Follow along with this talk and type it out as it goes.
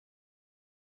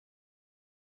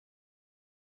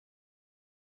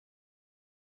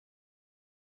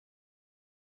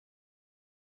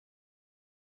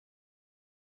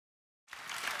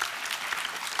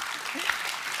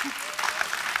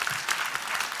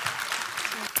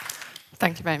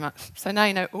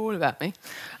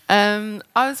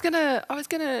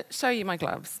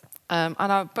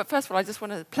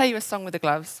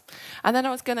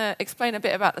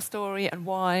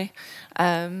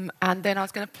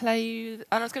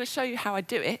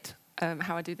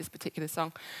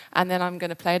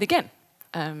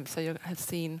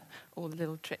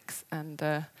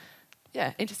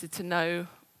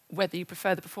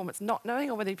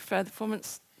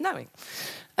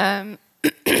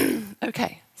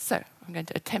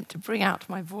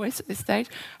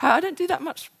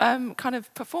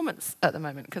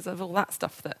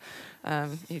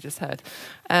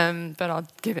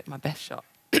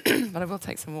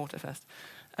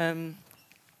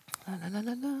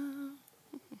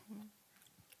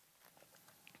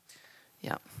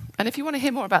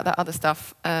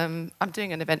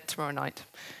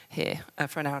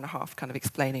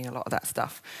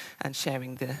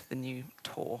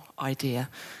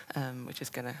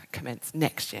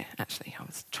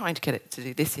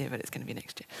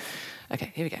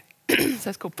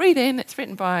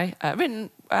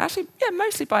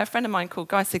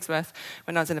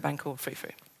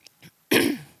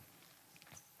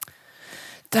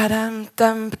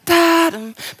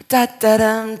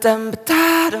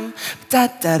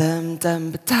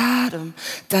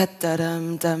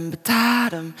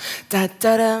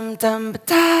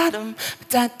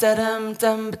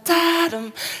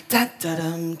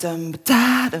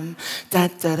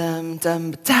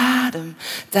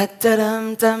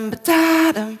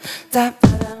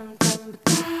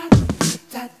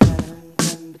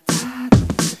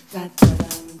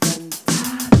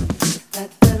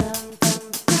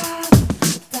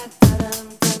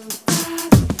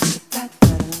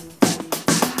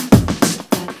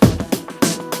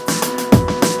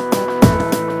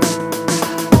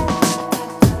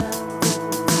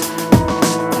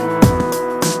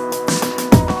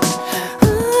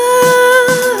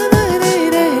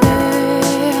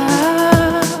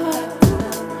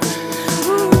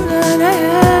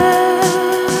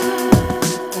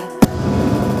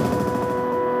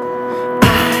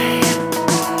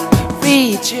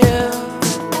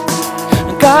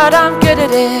God, I'm good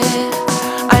at it.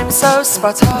 I'm so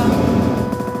spot on.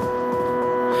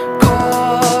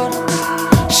 Chord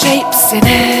shapes in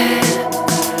it.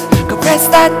 Go press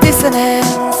that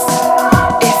dissonance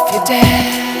if you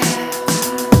dare.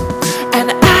 And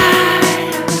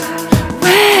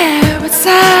where was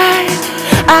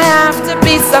I have to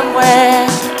be somewhere.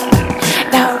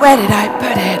 Now where did I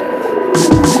put it?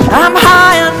 I'm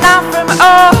high enough from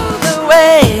all the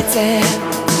waiting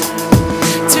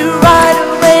to ride a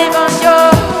wave on your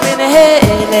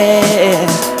inhaling.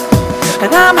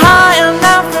 And I'm high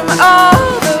enough from all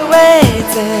the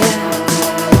waiting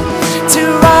to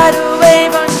ride a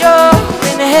wave on your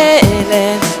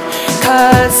inhaling.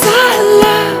 'Cause I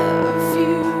love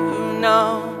you, no.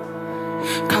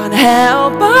 Can't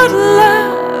help but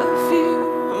love you,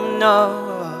 no.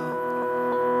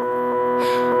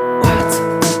 What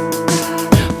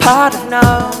part of no?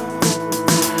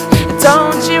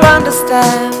 Don't you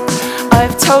understand?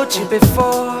 I've told you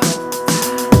before.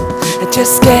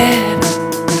 Just get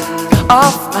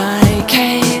off my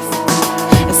case.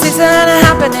 This isn't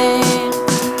happening.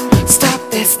 Stop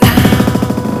this now.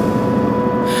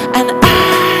 And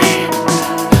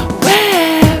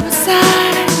where was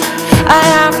I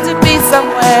have to be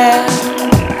somewhere.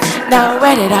 Now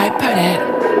where did I put it?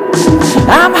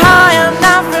 I'm high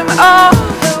enough from all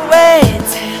the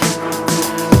waiting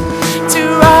to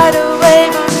ride a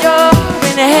wave on your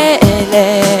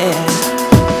inhaling.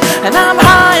 And I'm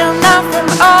high enough from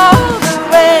all the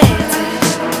waiting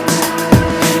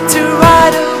to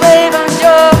ride a wave on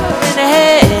your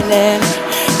inhaling.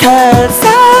 'Cause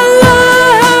I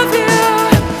love you,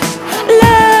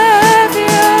 love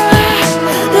you,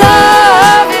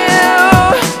 love you,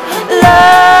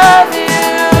 love you,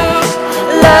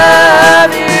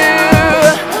 love you,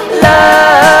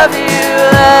 love you,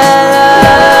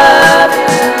 love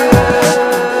you.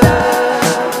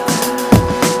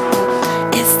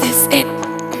 Is this it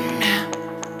now?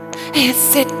 Is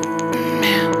it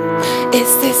now?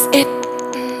 Is this it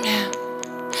now?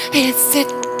 Is it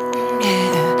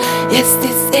yeah? Is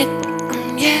this it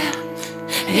yeah?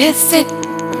 Is it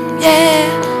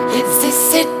yeah? Is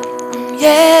this it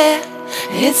yeah?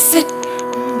 Is it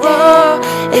whoa?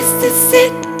 Is this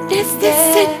it? Is this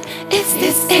it? Is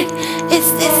this it? Is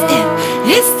this it?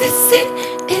 Is this it?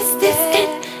 Is this it?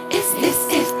 Is this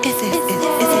it? Is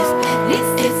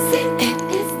this it?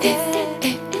 Is this it?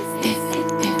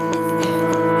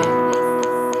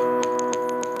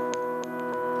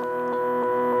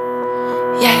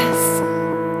 Yes.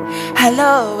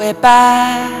 Hello, we're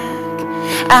back.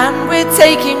 and we're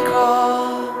taking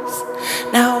calls.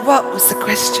 Now what was the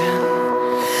question?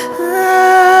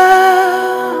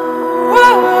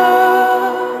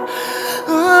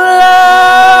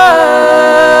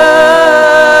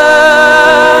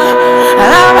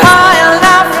 And I'm high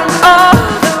enough from all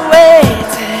the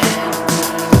waiting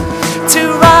to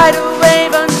ride a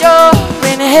wave on your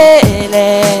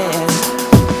inhaling.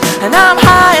 And I'm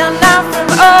high enough from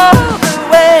all the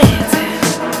waiting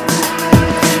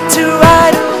to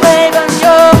ride a wave on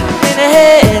your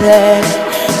inhaling.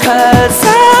 'Cause I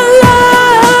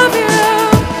love you,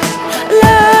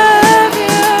 love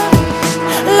you,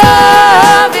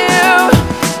 love you,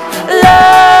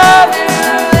 love you.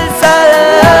 It's I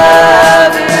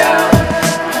love you,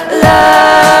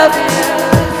 love you,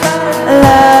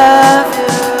 love you.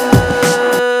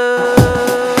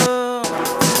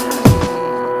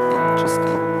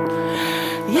 Interesting.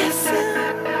 Yes,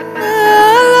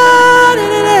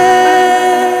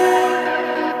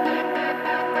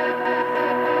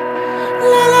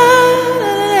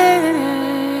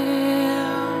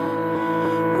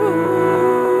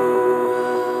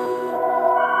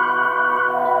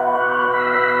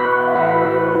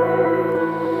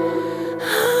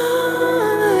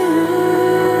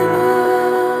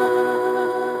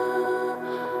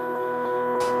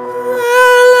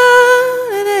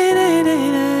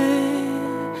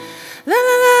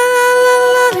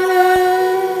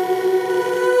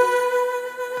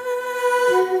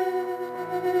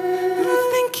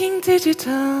 thinking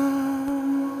digital.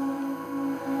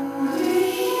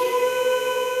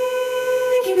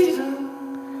 Thinking digital.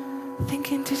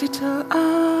 Thinking digital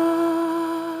arts.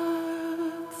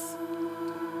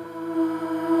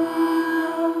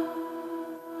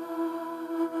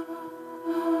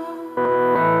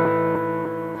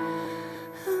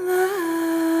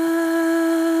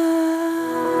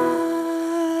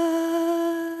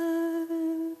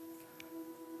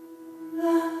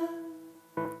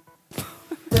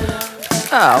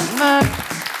 Oh, man.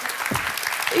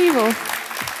 Evil.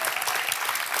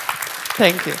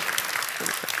 Thank you.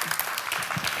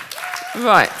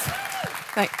 Right.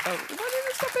 Why did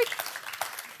it stop it?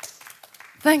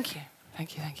 Thank you.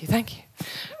 Thank you, thank you, thank you.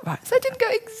 Right, so it didn't go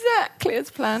exactly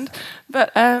as planned,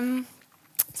 but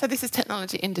so this is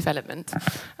technology in development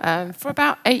for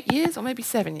about 8 years or maybe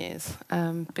 7 years.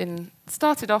 Been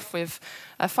started off with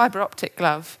a fibre optic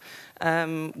glove,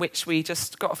 which we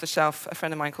just got off the shelf. A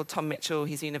friend of mine called Tom Mitchell,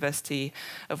 he's a University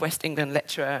of West England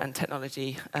lecturer and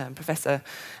technology professor.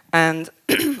 And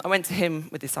I went to him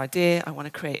with this idea. I want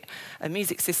to create a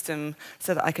music system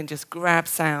so that I can just grab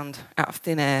sound out of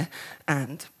thin air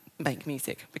and make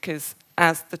music. Because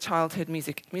as the childhood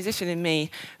musician in me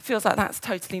feels like that's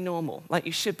totally normal. Like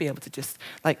you should be able to just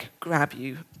like grab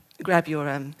your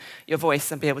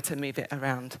voice and be able to move it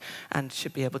around, and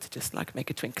should be able to just like make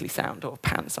a twinkly sound or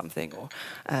pan something or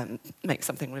make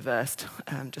something reversed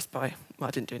just by, well,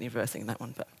 I didn't do any reversing in that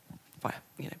one, but by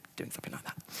doing something like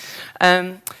that.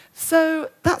 So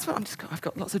that's what I've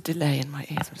got lots of delay in my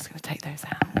ears. I'm just going to take those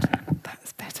out.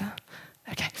 That's better.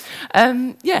 Okay.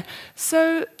 Yeah.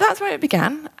 So that's where it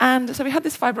began, and so we had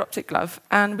this fibre optic glove,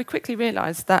 and we quickly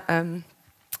realised that.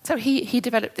 So he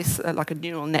developed this like a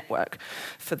neural network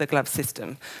for the glove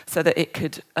system so that it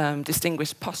could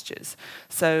distinguish postures.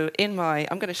 So I'm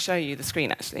going to show you the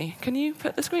screen actually. Can you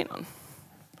put the screen on?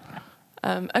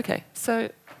 Okay, so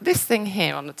this thing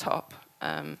here on the top,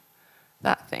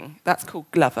 that's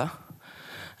called Glover.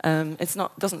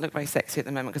 Doesn't look very sexy at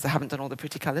the moment because I haven't done all the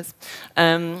pretty colours.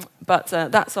 But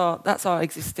that's our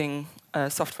existing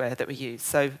software that we use.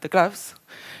 So the gloves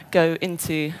go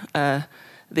into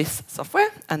this software,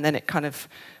 and then it kind of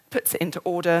puts it into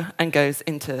order and goes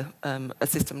into a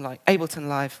system like Ableton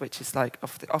Live, which is like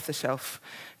off-the-shelf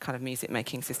kind of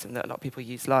music-making system that a lot of people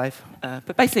use live.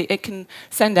 But basically, it can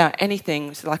send out anything,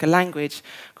 which is like a language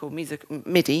called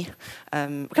MIDI.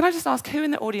 Can I just ask who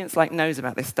in the audience knows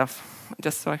about this stuff,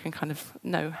 just so I can kind of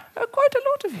know? Oh, quite a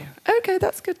lot of you. Okay,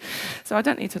 that's good. So I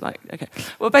don't need to okay.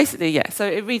 Well, basically, yeah. So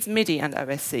it reads MIDI and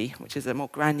OSC, which is a more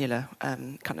granular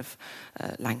kind of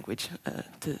language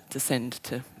to send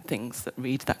to things that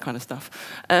read that kind of stuff.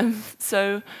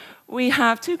 So we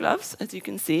have two gloves, as you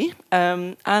can see,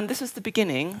 and this was the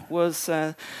beginning, was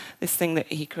this thing that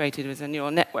he created was a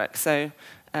neural network. So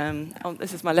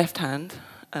this is my left hand,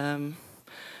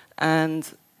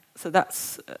 and so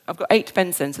that's, I've got 8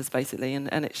 bend sensors basically,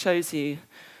 and it shows you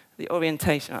the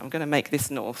orientation. I'm going to make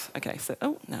this north. Okay, so,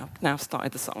 now I've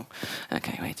started the song.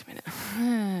 Okay, wait a minute.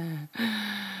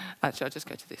 Actually, I'll just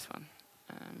go to this one.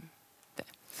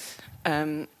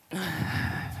 There.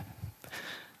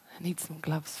 I need some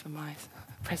gloves for my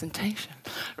presentation.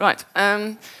 Right,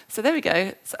 so there we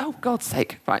go. So, oh, God's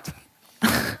sake, right.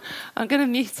 I'm going to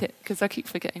mute it because I keep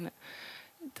forgetting that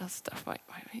it does stuff. Right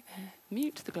there.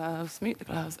 Mute the gloves, mute the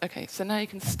gloves. Okay, so now you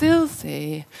can still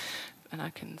see, and I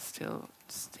can still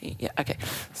see. Yeah, okay.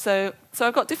 So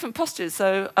I've got different postures.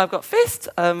 So I've got fist,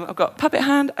 I've got puppet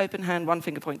hand, open hand, one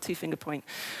finger point, two finger point,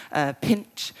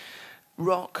 pinch,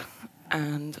 rock,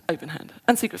 and open hand,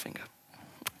 and secret finger.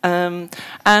 And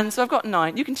so I've got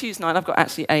 9. You can choose 9. I've got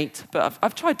actually 8, but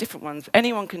I've tried different ones.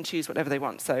 Anyone can choose whatever they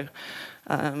want. So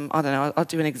I don't know. I'll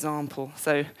do an example.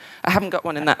 So I haven't got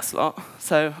one in that slot.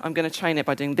 So I'm going to train it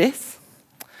by doing this.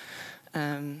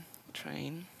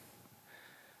 Train,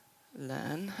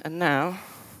 learn, and now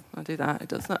I do that. It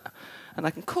does that, and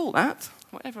I can call that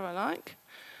whatever I like.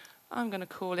 I'm going to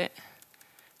call it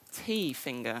T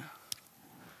finger.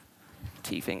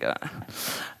 T finger.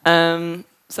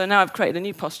 So now I've created a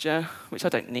new posture, which I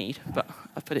don't need, but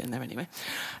I've put it in there anyway.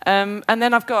 And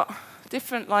then I've got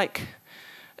different, like,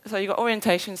 so you've got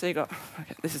orientation, so you've got,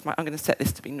 okay, this is I'm going to set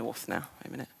this to be north now. Wait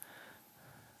a minute.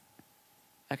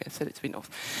 Okay, set it to be north.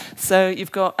 So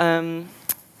you've got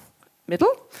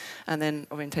middle, and then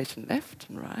orientation left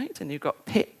and right, and you've got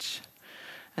pitch,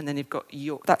 and then you've got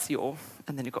that's your,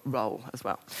 and then you've got roll as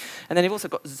well. And then you've also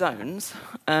got zones,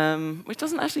 which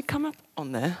doesn't actually come up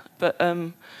on there, but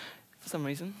for some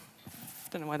reason.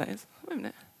 Don't know why that is. Wait a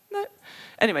minute. No.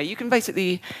 Anyway, you can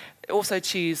basically also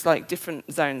choose like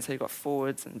different zones. So you've got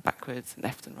forwards and backwards and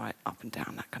left and right, up and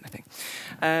down, that kind of thing.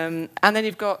 And then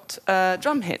you've got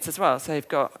drum hits as well. So you've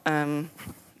got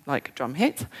like drum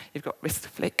hit, you've got wrist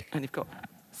flick, and you've got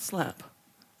slap,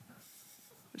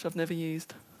 which I've never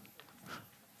used.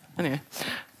 Anyway,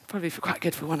 probably quite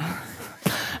good for one.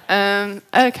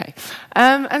 Okay,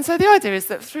 and so the idea is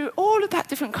that through all of that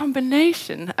different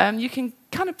combination, you can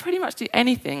kind of pretty much do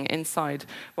anything inside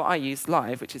what I use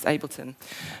live, which is Ableton.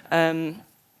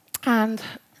 And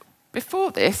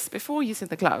before using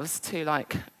the gloves to,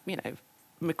 like, you know,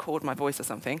 record my voice or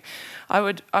something, I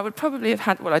would probably have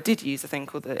had, well, I did use a thing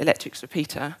called the Electrics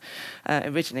Repeater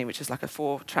originally, which is like a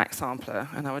 4-track sampler,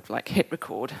 and I would like hit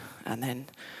record, and then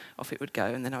off it would go,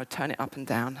 and then I would turn it up and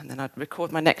down, and then I'd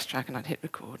record my next track, and I'd hit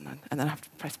record, and then I'd have to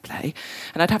press play,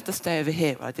 and I'd have to stay over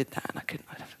here while I did that, and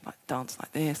I'd have to like dance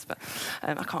like this, but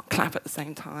I can't clap at the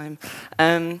same time.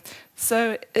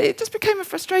 So it just became a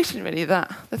frustration, really,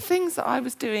 that the things that I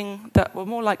was doing that were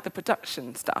more like the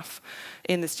production stuff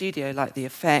in the studio, like the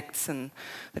effects and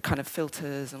the kind of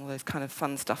filters and all those kind of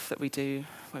fun stuff that we do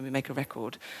when we make a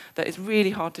record, that is really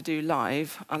hard to do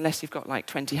live unless you've got like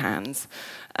 20 hands.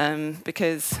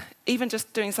 Because even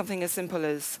just doing something as simple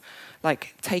as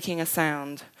like taking a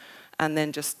sound and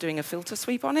then just doing a filter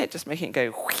sweep on it, just making it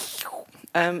go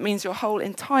means your whole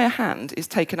entire hand is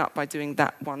taken up by doing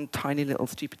that one tiny little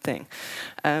stupid thing.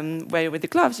 Where with the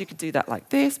gloves, you could do that like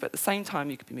this, but at the same time,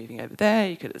 you could be moving over there.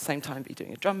 You could at the same time be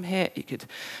doing a drum hit. You could,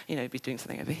 you know, be doing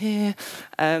something over here,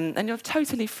 and you're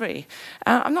totally free.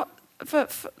 I'm not for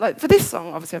this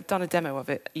song. Obviously, I've done a demo of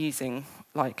it using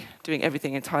like doing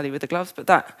everything entirely with the gloves, but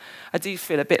that I do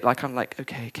feel a bit like I'm like,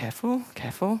 okay, careful,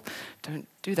 don't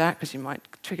do that because you might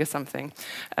trigger something.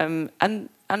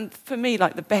 And for me,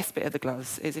 like the best bit of the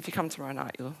gloves is, if you come tomorrow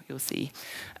night, you'll see,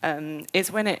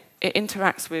 is when it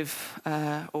interacts with,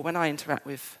 or when I interact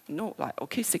with like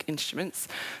acoustic instruments,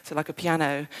 so like a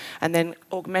piano, and then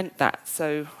augment that.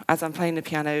 So as I'm playing the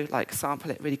piano, like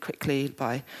sample it really quickly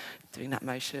by doing that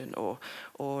motion, or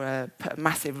put a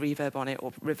massive reverb on it,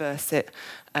 or reverse it,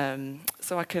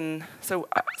 so I kind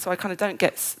of don't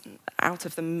get out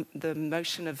of the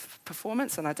motion of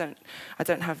performance, and I don't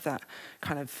have that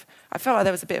kind of. I felt like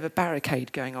there was a bit of a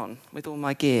barricade going on with all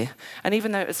my gear, and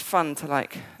even though it was fun to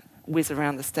like whiz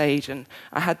around the stage, and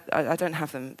I don't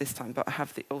have them this time, but I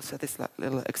have also this like,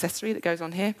 little accessory that goes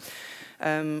on here,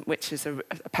 which is a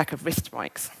pack of wrist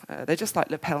mics. They're just like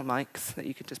lapel mics that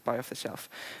you could just buy off the shelf,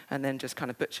 and then just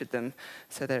kind of butchered them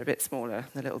so they're a bit smaller.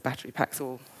 The little battery packs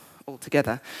all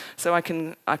together, so I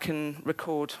can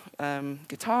record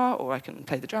guitar, or I can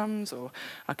play the drums, or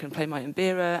I can play my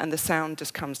mbira, and the sound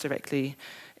just comes directly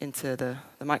into the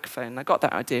microphone. I got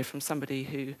that idea from somebody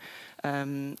who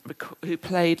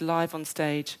played live on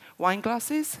stage wine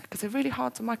glasses, because they're really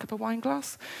hard to mic up a wine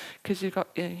glass, because you've got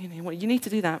you need to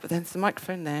do that, but then there's the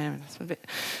microphone there, and it's a bit.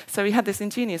 So he had this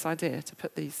ingenious idea to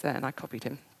put these there, and I copied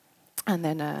him. And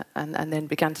then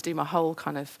began to do my whole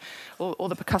kind of all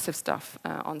the percussive stuff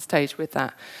on stage with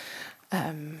that.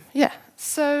 Yeah,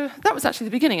 so that was actually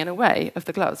the beginning, in a way, of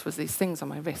the gloves, was these things on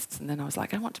my wrists. And then I was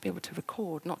like, I want to be able to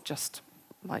record, not just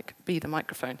like be the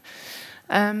microphone.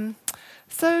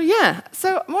 So yeah,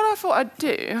 so what I thought I'd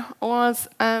do was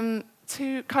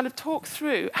to kind of talk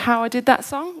through how I did that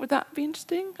song. Would that be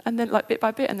interesting? And then like bit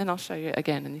by bit, and then I'll show you it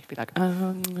again, and you'd be like,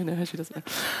 no, she doesn't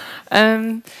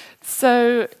know.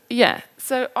 So yeah,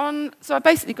 so I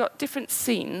basically got different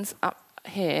scenes up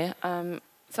here.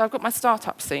 So I've got my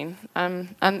startup scene,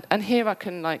 and here I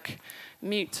can like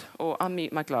mute or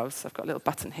unmute my gloves. I've got a little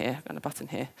button here and a button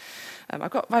here. I've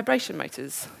got vibration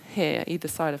motors here, either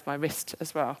side of my wrist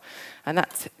as well, and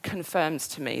that confirms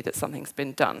to me that something's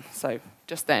been done. So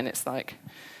just then it's like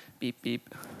beep, beep,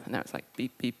 and now it's like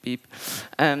beep, beep, beep,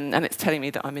 and it's telling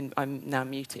me that I'm now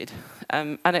muted.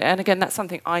 And again, that's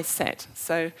something I set.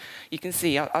 So you can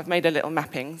see I've made a little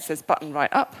mapping. It says button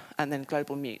right up, and then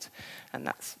global mute, and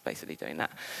that's basically doing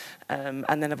that.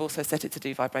 And then I've also set it to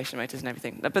do vibration motors and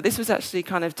everything. But this was actually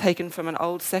kind of taken from an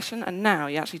old session, and now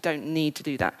you actually don't need to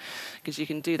do that, because you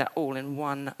can do that all in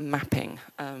one mapping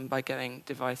by going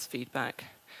device feedback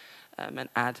and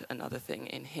add another thing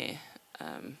in here.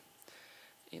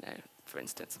 For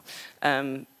instance.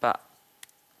 But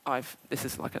this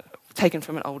is like taken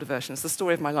from an older version. It's the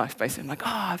story of my life, basically. I'm like,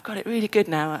 I've got it really good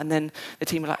now. And then the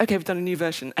team are like, okay, we've done a new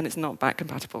version, and it's not back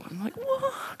compatible. I'm like,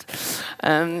 what?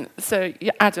 So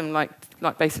yeah, Adam,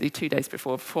 like basically 2 days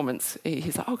before performance,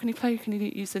 he's like, can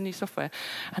you use the new software?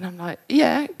 And I'm like,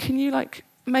 yeah, can you like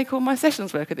make all my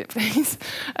sessions work with it, please?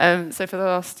 So for the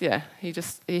last,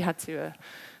 he had to,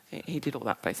 he did all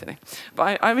that basically.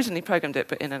 But I originally programmed it,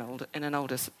 but in an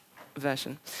older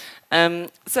version.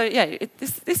 So yeah,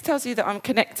 this tells you that I'm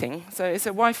connecting. So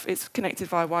it's connected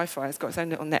via Wi-Fi. It's got its own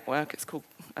little network. It's called,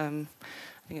 I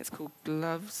think it's called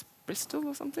Gloves Bristol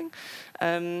or something.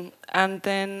 And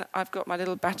then I've got my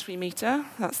little battery meter.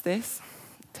 That's this,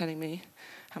 telling me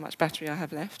how much battery I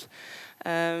have left.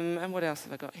 And what else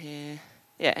have I got here?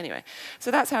 Yeah, anyway.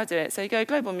 So that's how I do it. So you go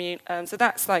global mute. So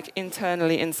that's like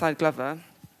internally inside Glover.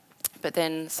 But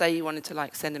then say you wanted to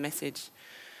like send a message.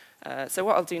 So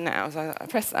what I'll do now is I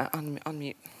press that,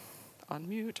 unmute,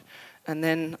 and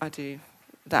then I do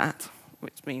that,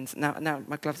 which means now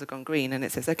my gloves have gone green, and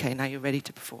it says, okay, now you're ready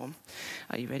to perform.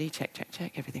 Are you ready? Check, check,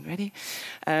 check, everything ready?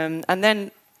 And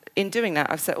then in doing that,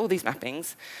 I've set all these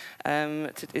mappings.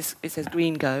 It says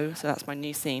green go, so that's my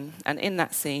new scene. And in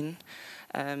that scene,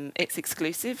 it's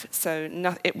exclusive, so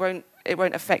it won't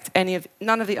affect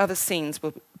none of the other scenes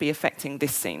will be affecting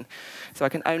this scene. So I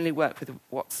can only work with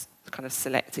what's kind of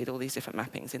selected, all these different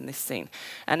mappings in this scene.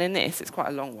 And in this, it's quite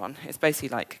a long one. It's basically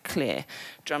like clear,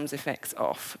 drums effects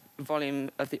off,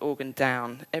 volume of the organ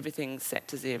down, everything's set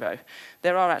to 0.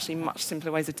 There are actually much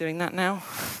simpler ways of doing that now,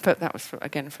 but that was,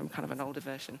 again, from kind of an older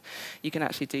version. You can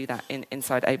actually do that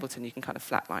inside Ableton. You can kind of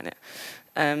flatline it.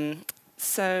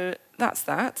 So that's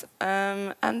that.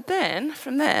 And then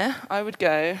from there, I would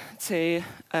go to,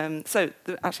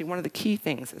 actually one of the key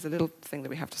things, there's a little thing that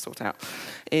we have to sort out,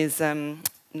 is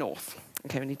north.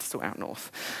 Okay, we need to sort out north.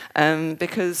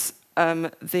 Because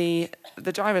the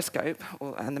gyroscope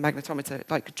and the magnetometer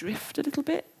like drift a little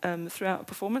bit throughout a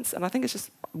performance, and I think it's just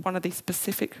one of these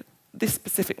this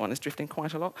specific one is drifting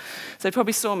quite a lot. So you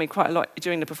probably saw me quite a lot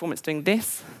during the performance doing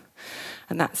this,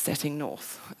 and that's setting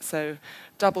north. So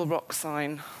double rock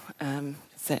sign,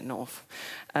 set north.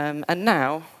 And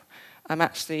now I'm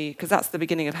actually, because that's the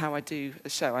beginning of how I do a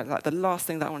show. Like the last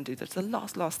thing that I want to do, that's the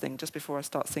last thing just before I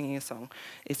start singing a song,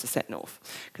 is to set north,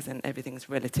 because then everything's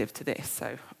relative to this.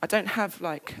 So I don't have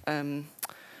like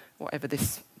whatever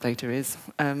this data is.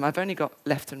 I've only got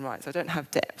left and right, so I don't have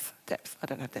depth. I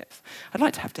don't have depth. I'd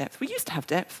like to have depth. We used to have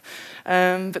depth,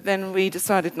 but then we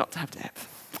decided not to have depth.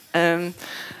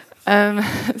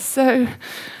 So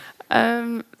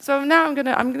now I'm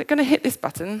gonna hit this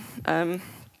button,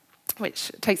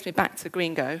 which takes me back to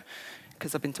green go,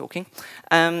 because I've been talking,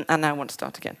 and now I want to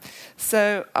start again.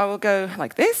 So I will go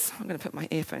like this. I'm going to put my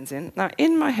earphones in. Now,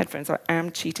 in my headphones, I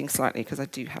am cheating slightly, because I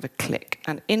do have a click.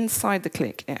 And inside the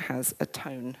click, it has a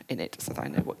tone in it, so that I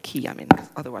know what key I'm in, because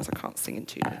otherwise I can't sing in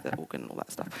tune with the organ and all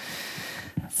that stuff.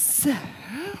 So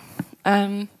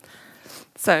I'm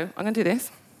going to do this.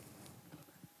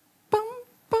 Bum,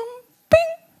 bum, bing,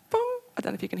 bum. I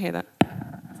don't know if you can hear that.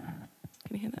 Can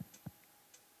you hear that?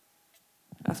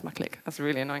 That's my click. That's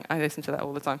really annoying. I listen to that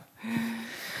all the time.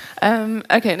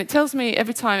 Okay, and it tells me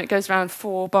every time it goes around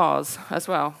 4 bars as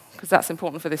well, because that's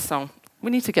important for this song.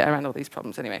 We need to get around all these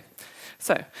problems anyway.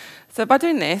 So by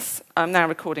doing this, I'm now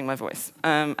recording my voice.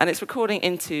 And it's recording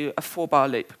into a 4-bar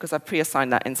loop, because I've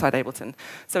pre-assigned that inside Ableton.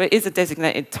 So it is a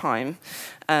designated time.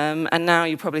 And now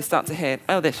you probably start to hear,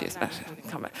 oh, there she is.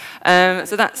 Come back.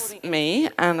 So that's me,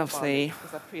 and obviously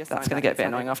that's going to get a bit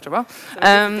annoying after a while.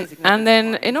 And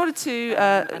then in order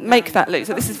to make that loop,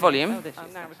 so this is volume.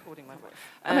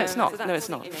 No, it's not. No, it's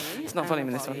not. It's not volume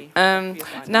in this one.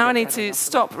 Now I need to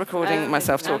stop recording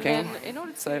myself talking.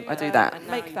 So I do that.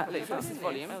 Make that loop. This is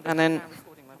volume. And then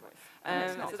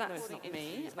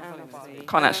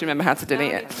can't actually remember how to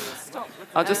delete it.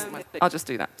 I'll just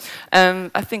do that.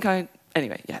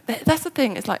 Anyway, yeah, that's the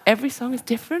thing. It's like every song is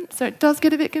different, so it does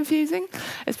get a bit confusing,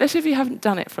 especially if you haven't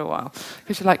done it for a while.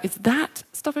 Because you're like, is that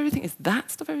stop everything? Is that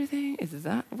stop everything? Is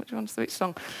that which one's which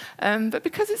song? But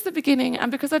because it's the beginning, and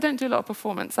because I don't do a lot of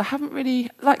performance, I haven't really,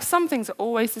 like, some things are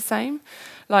always the same.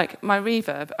 Like my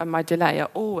reverb and my delay are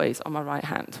always on my right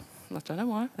hand. I don't know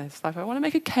why. It's like I want to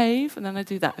make a cave, and then I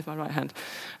do that with my right hand.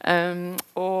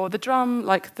 Or the drum,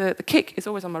 like the kick is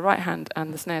always on my right hand,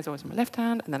 and the snare is always on my left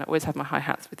hand, and then I always have my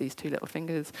hi-hats with these 2 little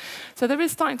fingers. So there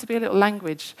is starting to be a little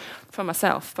language for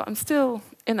myself, but I'm still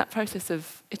in that process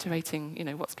of iterating,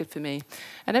 what's good for me.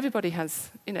 And everybody has,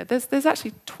 there's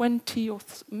actually 20 or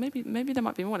maybe there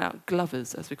might be more now,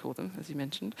 glovers, as we call them, as you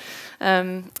mentioned,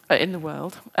 in the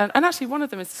world. And actually one of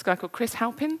them is this guy called Chris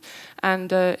Halpin,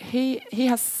 and he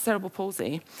has cerebral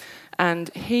palsy, and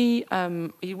he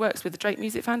works with the Drake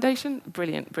Music Foundation,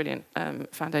 brilliant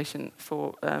foundation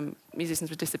for musicians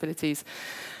with disabilities,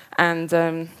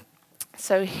 and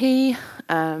so he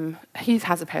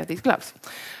has a pair of these gloves,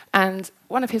 and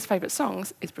one of his favourite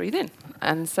songs is Breathe In,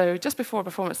 and so just before a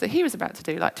performance that he was about to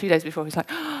do, like 2 days before, he's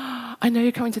like, oh, I know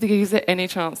you're coming to the gig, is there any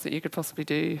chance that you could possibly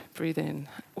do Breathe In?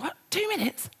 What, 2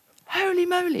 minutes? Holy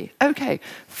moly. Okay,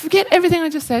 forget everything I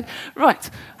just said. Right,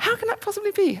 how can that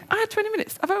possibly be? I had 20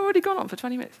 minutes. Have I already gone on for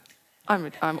 20 minutes? I'm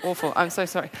awful. I'm so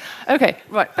sorry. Okay,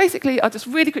 right, basically, I'll just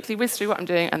really quickly whiz through what I'm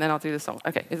doing, and then I'll do the song.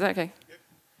 Okay, is that okay? Yep.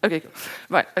 Okay, cool.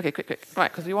 Right, okay, quick. Right,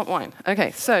 because we want wine.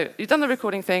 Okay, so you've done the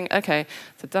recording thing. Okay,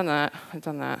 so I've done that.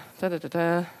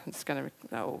 Da-da-da-da. I'm just going to...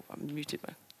 Oh, I'm muted.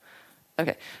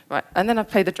 Okay, right, and then I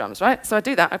play the drums, right? So I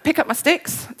do that. I pick up my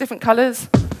sticks, different colours.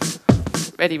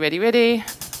 Ready.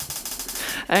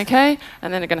 Okay,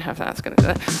 and then I'm going to have that. It's going to do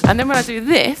that. And then when I do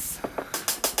this,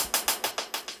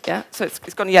 yeah, so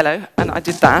it's gone yellow, and I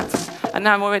did that, and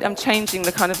now I'm changing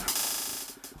the kind of.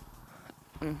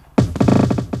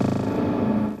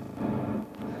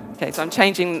 Okay, so I'm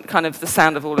changing kind of the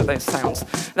sound of all of those sounds.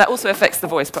 That also affects the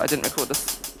voice, but I didn't record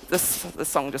the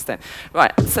song just then.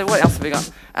 Right. So what else have we got?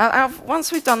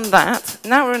 Once we've done that,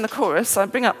 now we're in the chorus. So I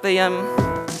bring up the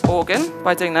organ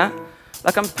by doing that,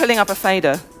 like I'm pulling up a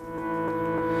fader.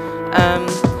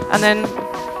 And then,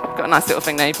 got a nice little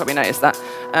thing there, you probably noticed that.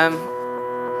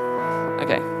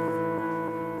 Okay.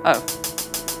 Oh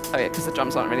yeah, because the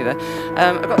drums aren't really there.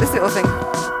 I've got this little thing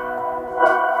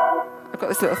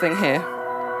here,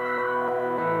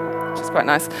 which is quite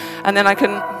nice. And then I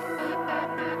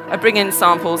bring in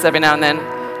samples every now and then,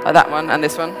 like that one, and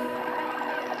this one,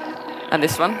 and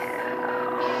this one.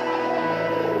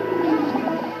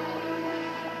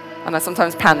 And I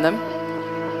sometimes pan them.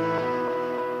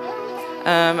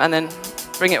 And then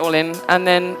bring it all in. And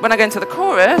then when I go into the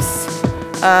chorus,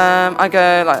 I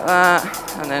go like that,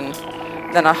 and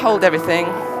then I hold everything.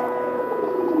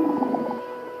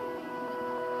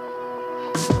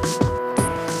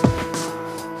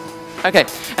 Okay,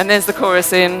 and there's the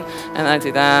chorus in, and I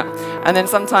do that. And then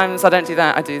sometimes I don't do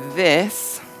that, I do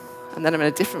this, and then I'm in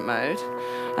a different mode.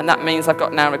 And that means I've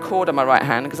got now record on my right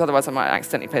hand, because otherwise I might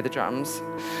accidentally play the drums.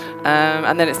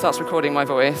 And then it starts recording my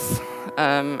voice.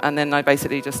 And then I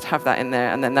basically just have that in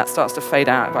there, and then that starts to fade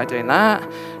out by doing that.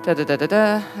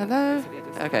 Da-da-da-da-da, hello.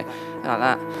 Okay, like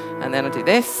that. And then I do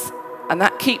this, and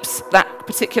that keeps that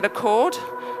particular chord,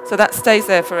 so that stays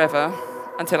there forever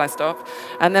until I stop.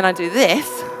 And then I do this,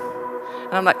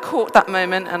 and I'm like caught that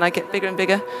moment, and I get bigger and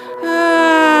bigger.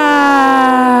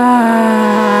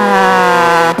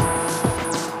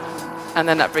 And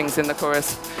then that brings in the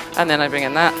chorus, and then I bring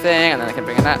in that thing, and then I can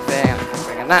bring in that thing, and I can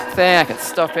bring in that thing, I can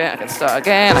stop it, I can start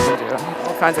again, I can do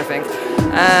all kinds of things.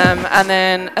 And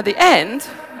then at the end,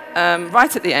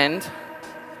 right at the end,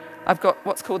 I've got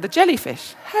what's called the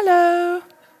jellyfish. Hello.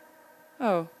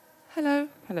 Oh, hello.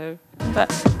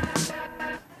 But,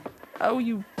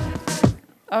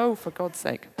 oh, for God's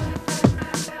sake.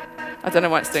 I don't know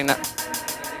why it's doing that.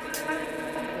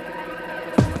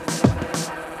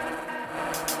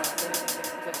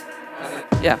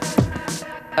 Yeah.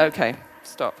 Okay,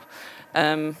 stop.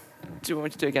 Do you want me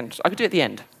to do it again? I could do it at the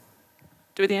end.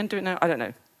 Do it at the end, do it now? I don't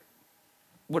know.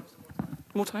 What?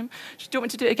 More time? Do you want me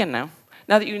to do it again now?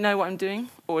 Now that you know what I'm doing,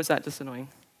 or is that just annoying?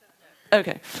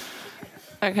 Okay.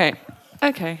 Okay.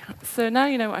 Okay, so now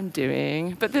you know what I'm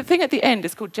doing. But the thing at the end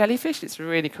is called Jellyfish. It's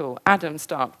really cool. Adam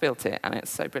Stark built it, and it's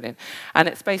so brilliant. And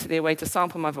it's basically a way to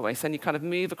sample my voice, and you kind of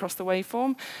move across the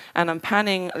waveform. And I'm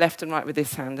panning left and right with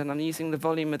this hand, and I'm using the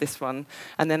volume of this one.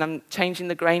 And then I'm changing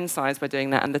the grain size by doing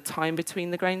that, and the time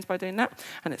between the grains by doing that.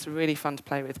 And it's really fun to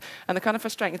play with. And the kind of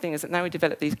frustrating thing is that now we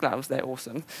develop these gloves, they're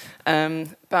awesome.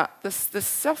 But the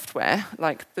software,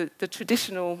 like the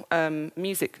traditional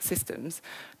music systems,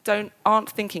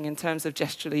 aren't thinking in terms of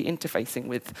gesturally interfacing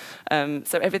with.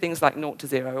 So everything's like 0 to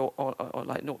 0 or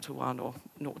like 0 to 1 or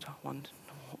 0 to 1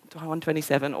 to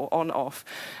 127 or on off.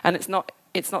 And it's not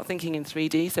thinking in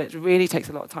 3D, so it really takes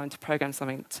a lot of time to program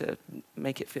something to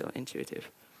make it feel intuitive.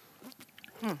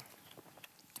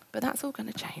 But that's all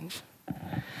going to change.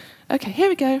 Okay, here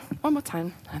we go. One more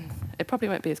time. And it probably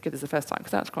won't be as good as the first time,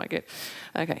 because that's quite good.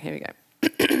 Okay, here we go.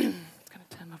 Just going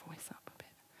to turn my voice up a bit.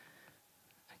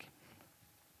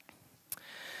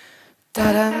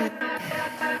 Da-dum.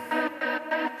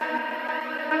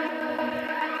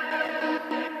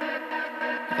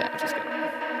 Okay, I'm just gonna.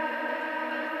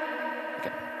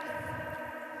 Okay.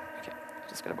 Okay, I'm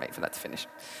just gonna wait for that to finish.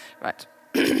 Right.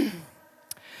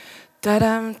 Da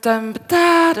dum dum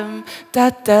da dum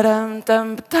da dum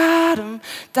dum da dum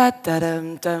da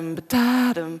dum dum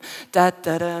da dum da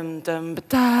dum dum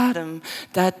da dum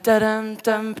da dum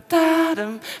dum da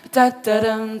dum da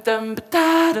dum dum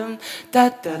da dum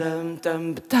da dum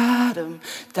dum da dum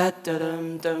da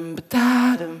dum dum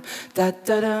da dum da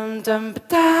dum dum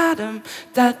da dum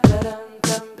da dum dum da dum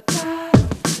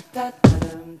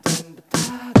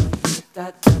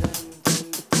da dum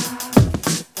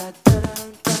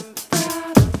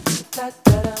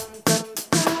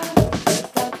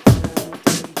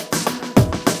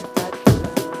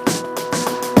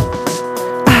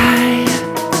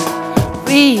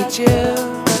read you.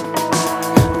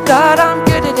 God, I'm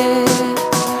good at it.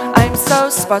 I'm so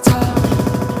spot on.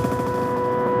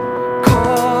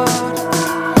 Chord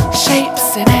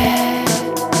shapes in it.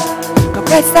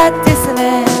 Compress that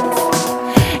dissonance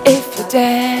if you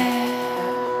dare.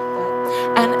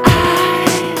 And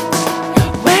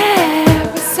where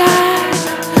was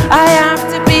I have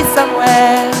to be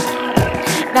somewhere.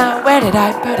 Now where did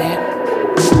I put it?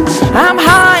 I'm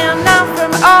high enough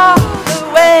from all the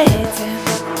waiting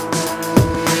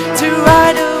to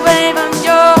ride a wave on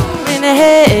your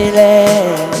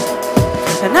inhaling.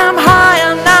 And I'm high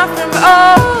enough from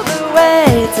all the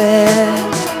waiting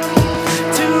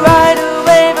to ride a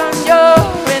wave on your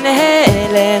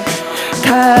inhaling.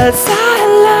 'Cause I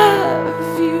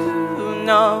love you,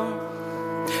 no.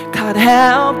 Can't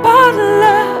help but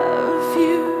love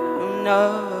you, no.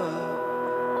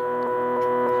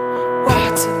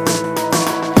 What?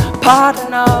 Pardon,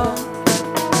 no.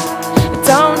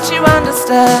 Don't you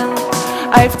understand?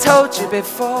 I've told you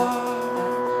before.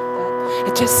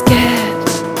 Just get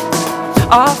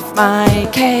off my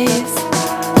case.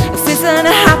 This isn't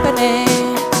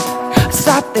happening.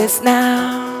 Stop this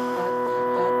now.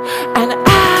 And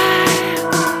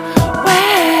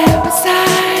where was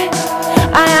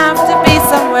I have to be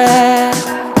somewhere.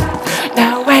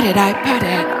 Now where did I put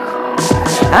it?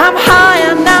 I'm high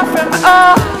enough from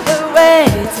all the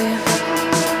waiting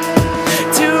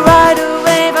to ride a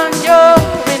wave on your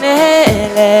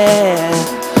inhaling.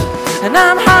 And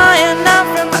I'm high enough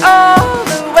from all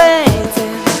the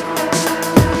waiting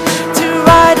to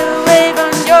ride a wave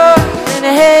on your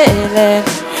inhaling.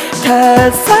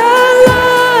 'Cause I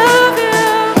love you,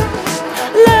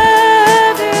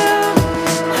 love you,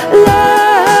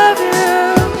 love you,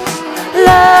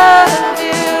 love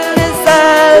you. Yes, I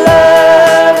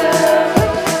love you,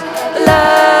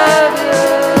 love you,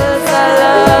 yes, I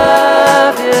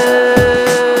love you.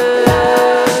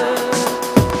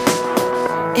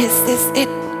 Is this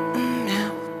it now?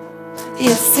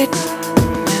 Is it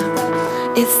now?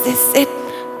 Is this it?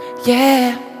 Yeah.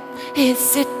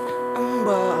 Is it?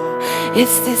 Whoa.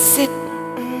 Is this it?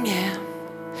 Yeah.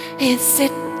 Is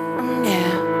it?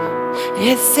 Yeah.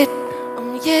 Is it?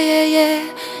 Yeah, yeah, yeah.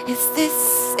 Is this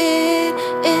it?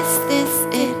 Is this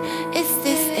it? Is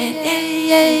this it? Yeah,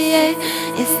 yeah,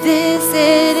 yeah. Is this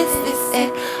it? Is this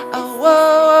it? Oh,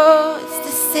 whoa, is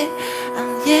this it?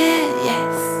 Yeah,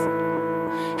 yes.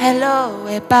 Hello,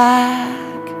 we're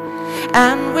back,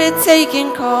 and we're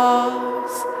taking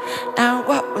calls. Now,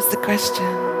 what was the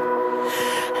question?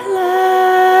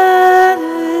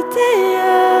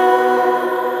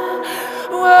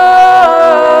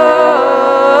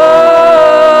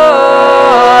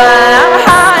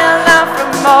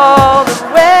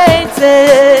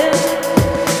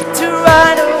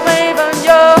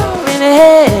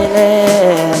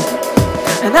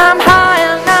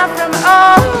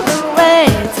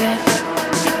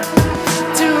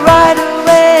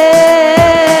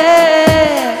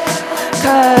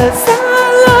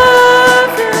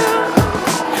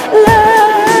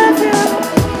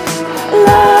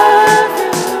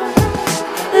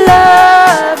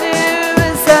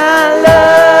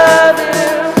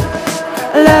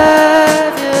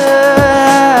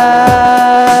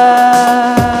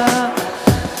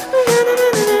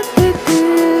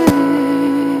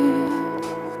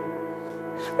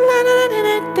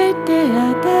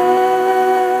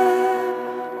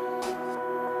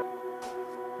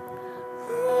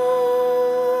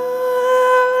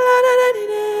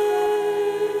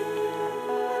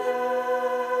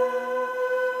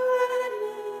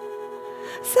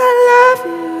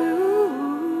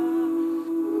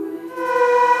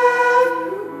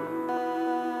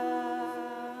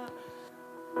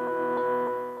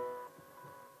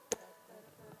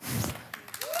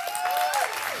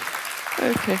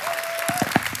 Okay.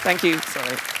 Thank you.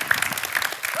 Sorry.